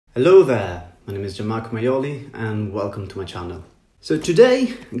Hello there, my name is Gianmarco Maioli and welcome to my channel. So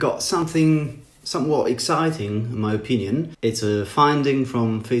today I got something somewhat exciting in my opinion. It's a finding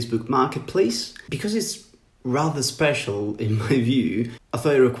from Facebook Marketplace. Because it's rather special in my view, I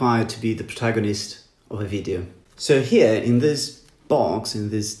thought it required to be the protagonist of a video. So here in this box, in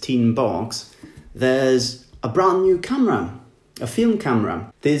this tin box, there's a brand new camera, a film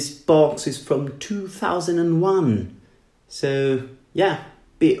camera. This box is from 2001. So yeah,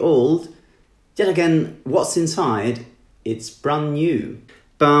 bit old. Yet again, what's inside, it's brand new.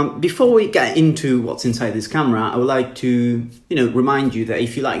 But before we get into what's inside this camera, I would like to, remind you that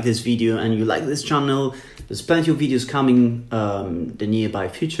if you like this video and you like this channel, there's plenty of videos coming the nearby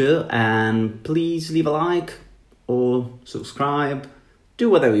future, and please leave a like or subscribe.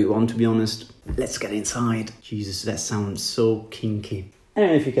 Do whatever you want, to be honest. Let's get inside. Jesus, that sounds so kinky. I don't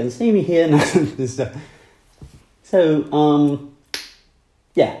know if you can see me here.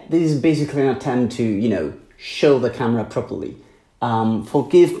 Yeah, this is basically an attempt to, show the camera properly.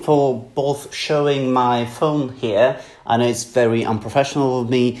 Forgive for both showing my phone here. I know it's very unprofessional of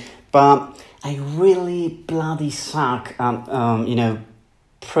me, but I really bloody suck at,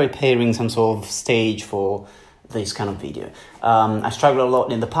 preparing some sort of stage for this kind of video. I struggled a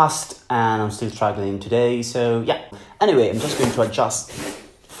lot in the past and I'm still struggling today, so yeah. Anyway, I'm just going to adjust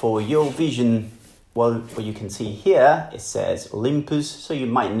for your vision. Well, what you can see here, it says Olympus, so you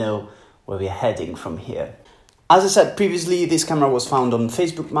might know where we're heading from here. As I said previously, this camera was found on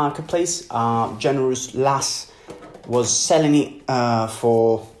Facebook Marketplace. Generous lass was selling it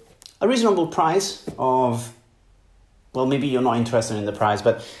for a reasonable price of, well, maybe you're not interested in the price,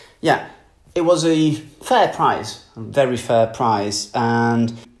 but yeah, it was a fair price, a very fair price,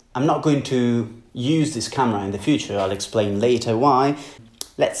 and I'm not going to use this camera in the future. I'll explain later why.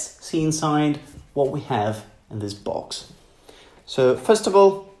 Let's see inside what we have in this box. So first of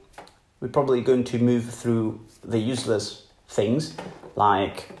all, we're probably going to move through the useless things,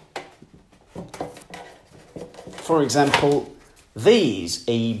 like, for example, these,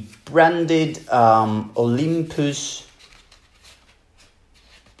 a branded Olympus.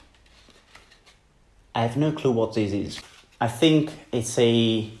 I have no clue what this is. I think it's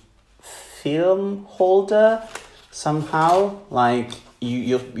a film holder somehow, like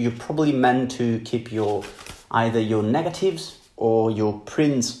you're probably meant to keep either your negatives or your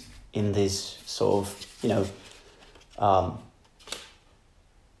prints in this sort of, I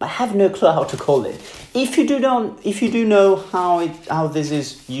have no clue how to call it. If you do know how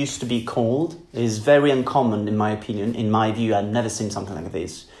this used to be called, it is very uncommon in my opinion. In my view, I've never seen something like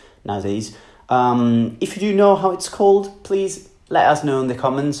this nowadays. If you do know how it's called, please let us know in the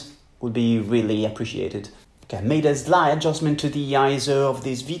comments. Would be really appreciated. Okay, I made a slight adjustment to the ISO of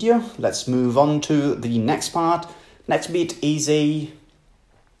this video. Let's move on to the next part. Next bit is a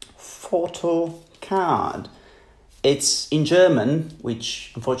photo card. It's in German,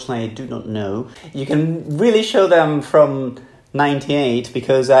 which unfortunately I do not know. You can really show them from 98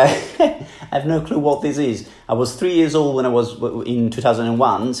 because I have no clue what this is. I was 3 years old when I was in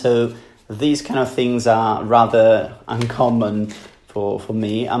 2001, so these kind of things are rather uncommon for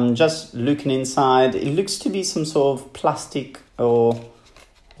me. I'm just looking inside. It looks to be some sort of plastic or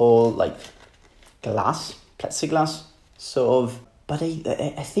like glass, plexiglass sort of. But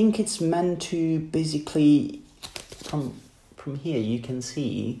I think it's meant to basically, from here you can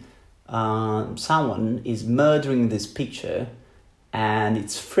see someone is murdering this picture and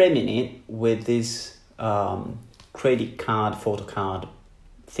it's framing it with this credit card, photo card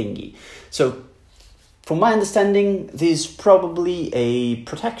thingy. So from my understanding, this is probably a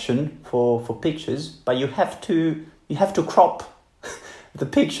protection for pictures, but you have to crop the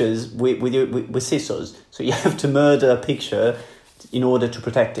pictures with scissors. So you have to murder a picture in order to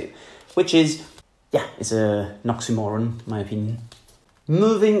protect it, which is, yeah, it's an oxymoron, in my opinion.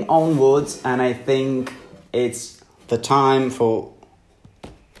 Moving onwards, and I think it's the time for,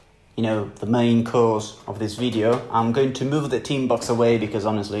 the main course of this video. I'm going to move the tin box away because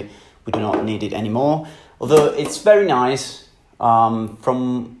honestly, we do not need it anymore. Although it's very nice.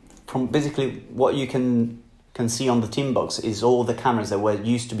 From basically what you can see on the tin box is all the cameras that were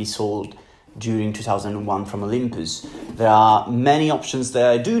used to be sold during 2001 from Olympus. There are many options that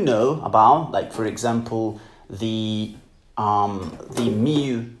I do know about, like for example the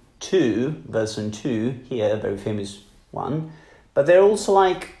Mju 2 version 2 here, very famous one. But there are also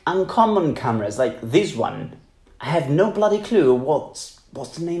like uncommon cameras like this one. I have no bloody clue what's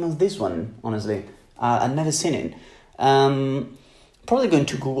the name of this one, honestly. I've never seen it. Probably going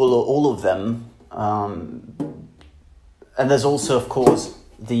to Google all of them. And there's also, of course,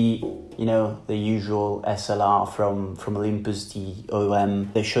 the, you know, the usual SLR from Olympus, the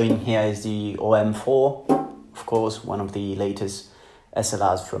OM. They're showing here is the OM4, of course, one of the latest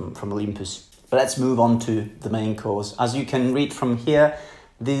SLRs from Olympus. But let's move on to the main course. As you can read from here,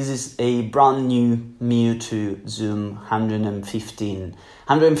 this is a brand new Mju 2 zoom 115.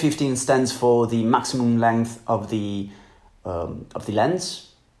 115 stands for the maximum length of the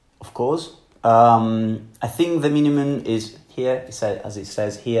lens, of course. I think the minimum is here, as it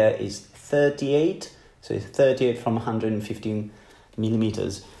says here, is 38. So it's 38 from 115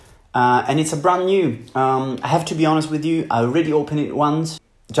 millimeters. And it's a brand new. I have to be honest with you, I already opened it once,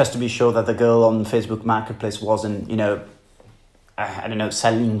 just to be sure that the girl on Facebook Marketplace wasn't, you know, I don't know,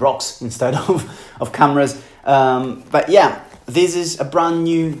 selling rocks instead of cameras. But yeah, this is a brand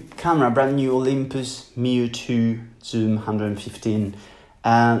new camera, brand new Olympus Mju 2 zoom 115.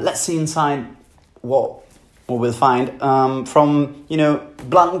 Let's see inside what we'll find. From, you know,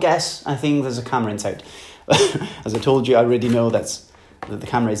 blunt guess, I think there's a camera inside. As I told you, I already know that the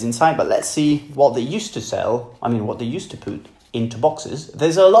camera is inside, but let's see what they used to sell. I mean, what they used to put into boxes.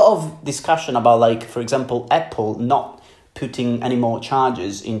 There's a lot of discussion about, like, for example, Apple not putting any more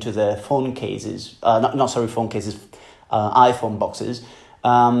chargers into the phone cases, phone cases, iPhone boxes.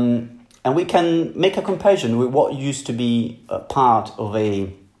 And we can make a comparison with what used to be a part of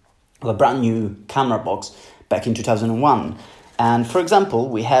a brand new camera box back in 2001. And for example,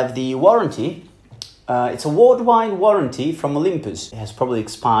 we have the warranty. It's a worldwide warranty from Olympus. It has probably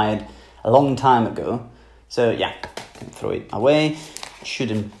expired a long time ago. So yeah, I can throw it away.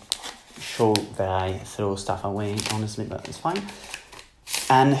 Shouldn't show that I throw stuff away, honestly, but it's fine.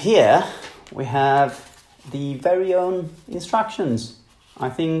 And here we have the very own instructions. I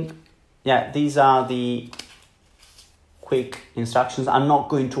think, yeah, these are the quick instructions. I'm not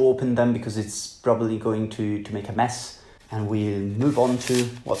going to open them because it's probably going to make a mess. And we'll move on to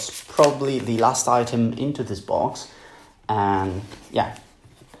what's probably the last item into this box. And yeah,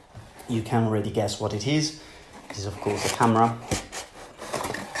 you can already guess what it is. This is, of course, a camera.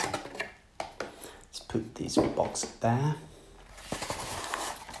 Let's put this box there.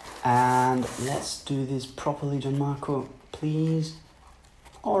 And let's do this properly, Gianmarco, please.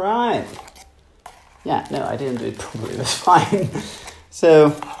 All right. Yeah, no, I didn't do it properly, that's fine.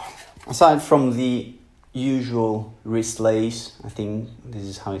 So, aside from the usual wrist lace, I think this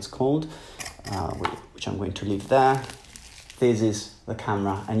is how it's called, which I'm going to leave there. This is the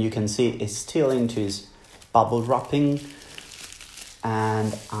camera, and you can see it's still into its bubble wrapping.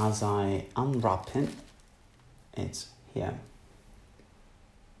 And as I unwrap it, it's here.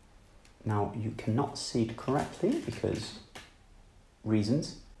 Now, you cannot see it correctly because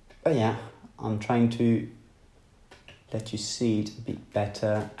reasons. But yeah, I'm trying to let you see it a bit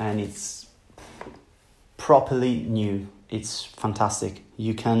better, and it's properly new. It's fantastic.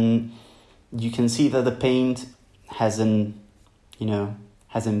 You can see that the paint hasn't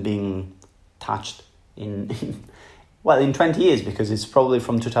been touched in in 20 years, because it's probably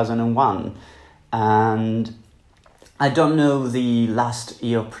from 2001. And I don't know the last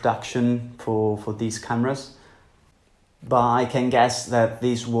year of production for these cameras, but I can guess that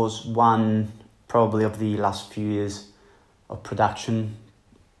this was one probably of the last few years of production.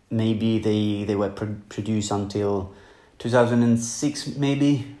 Maybe they were produced until 2006,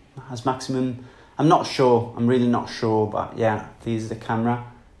 maybe, as maximum. I'm not sure, I'm really not sure, but yeah, this is the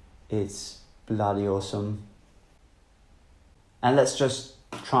camera. It's bloody awesome. And let's just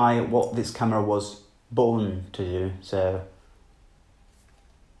try what this camera was born to do. So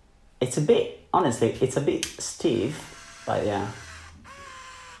it's a bit, honestly, it's a bit stiff, but yeah.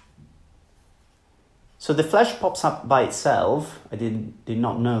 So the flash pops up by itself. I did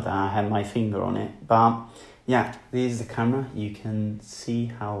not know that I had my finger on it, but yeah, this is the camera. You can see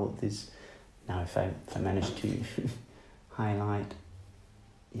how this, now if I manage to highlight,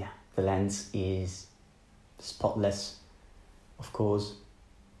 yeah, the lens is spotless, of course.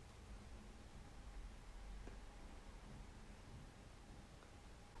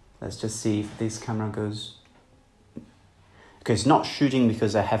 Let's just see if this camera goes. Okay, it's not shooting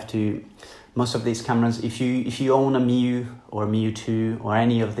because I have to. Most of these cameras, if you own a Mju or a Mju 2 or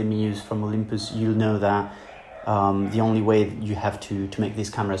any of the Mjus from Olympus, you'll know that the only way you have to make these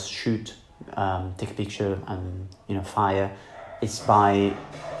cameras shoot, take a picture and fire, is by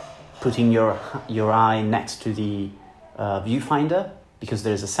putting your eye next to the viewfinder, because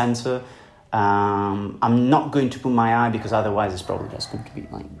there's a sensor. I'm not going to put my eye because otherwise it's probably just going to be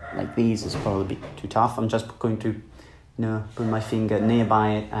like these. It's probably a bit too tough. I'm just going to put my finger nearby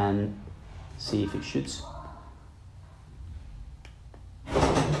it and see if it shoots.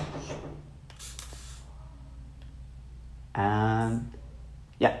 And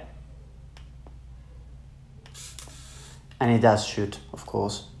and it does shoot, of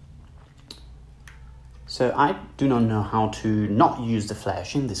course. So I do not know how to not use the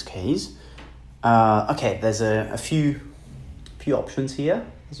flash in this case. Okay, there's a few options here,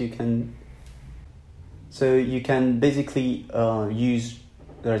 as you can. So you can basically use,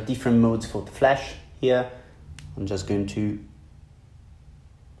 there are different modes for the flash here. I'm just going to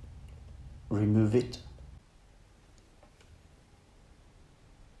remove it.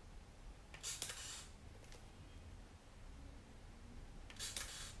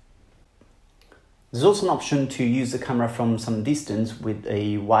 There's also an option to use the camera from some distance with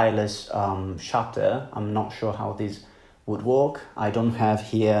a wireless shutter. I'm not sure how this would work. I don't have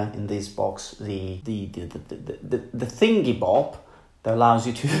here in this box the thingy bob that allows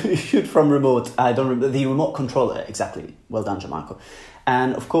you to shoot from remote. I don't remember the remote controller exactly. Well done, Gianmarco.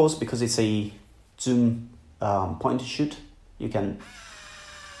 And of course, because it's a zoom point and shoot, you can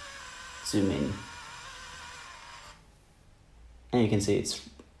zoom in, and you can see it's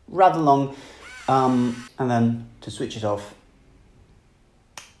rather long. And then to switch it off,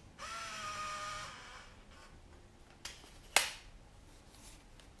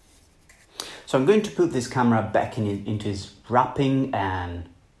 so I'm going to put this camera back into its wrapping and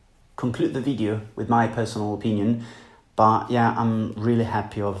conclude the video with my personal opinion. But yeah, I'm really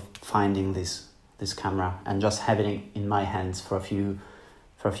happy of finding this camera and just having it in my hands for a few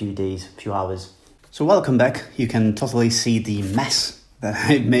days, few hours. So welcome back. You can totally see the mess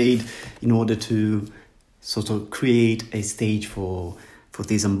that I made in order to sort of create a stage for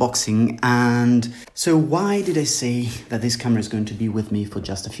this unboxing. And so why did I say that this camera is going to be with me for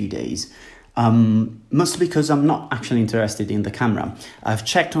just a few days? Mostly because I'm not actually interested in the camera. I've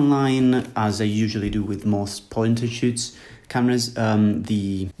checked online, as I usually do with most point and shoots cameras,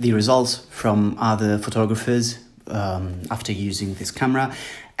 the results from other photographers after using this camera,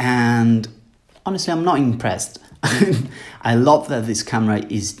 and honestly, I'm not impressed. I love that this camera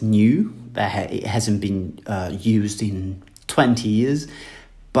is new, that it hasn't been used in 20 years,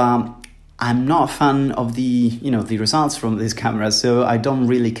 but I'm not a fan of the results from this camera, so I don't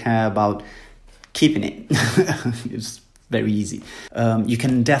really care about keeping it. It's very easy. You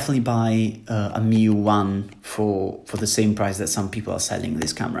can definitely buy a Mju 1 for the same price that some people are selling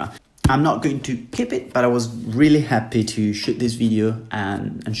this camera. I'm not going to keep it, but I was really happy to shoot this video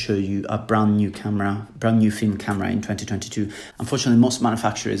and show you a brand new film camera in 2022. Unfortunately, most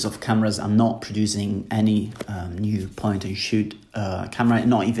manufacturers of cameras are not producing any new point and shoot camera,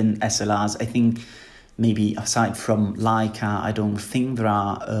 not even SLRs. I think maybe aside from Leica, I don't think there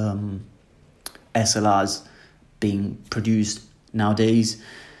are SLRs being produced nowadays.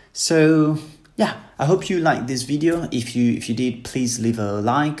 So yeah, I hope you liked this video. If you did, please leave a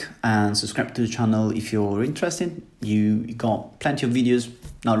like and subscribe to the channel if you're interested. You got plenty of videos,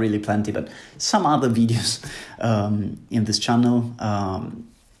 not really plenty, but some other videos in this channel.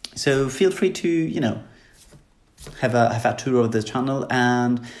 So feel free to have a tour of the channel,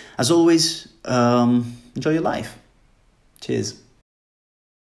 and as always, enjoy your life. Cheers.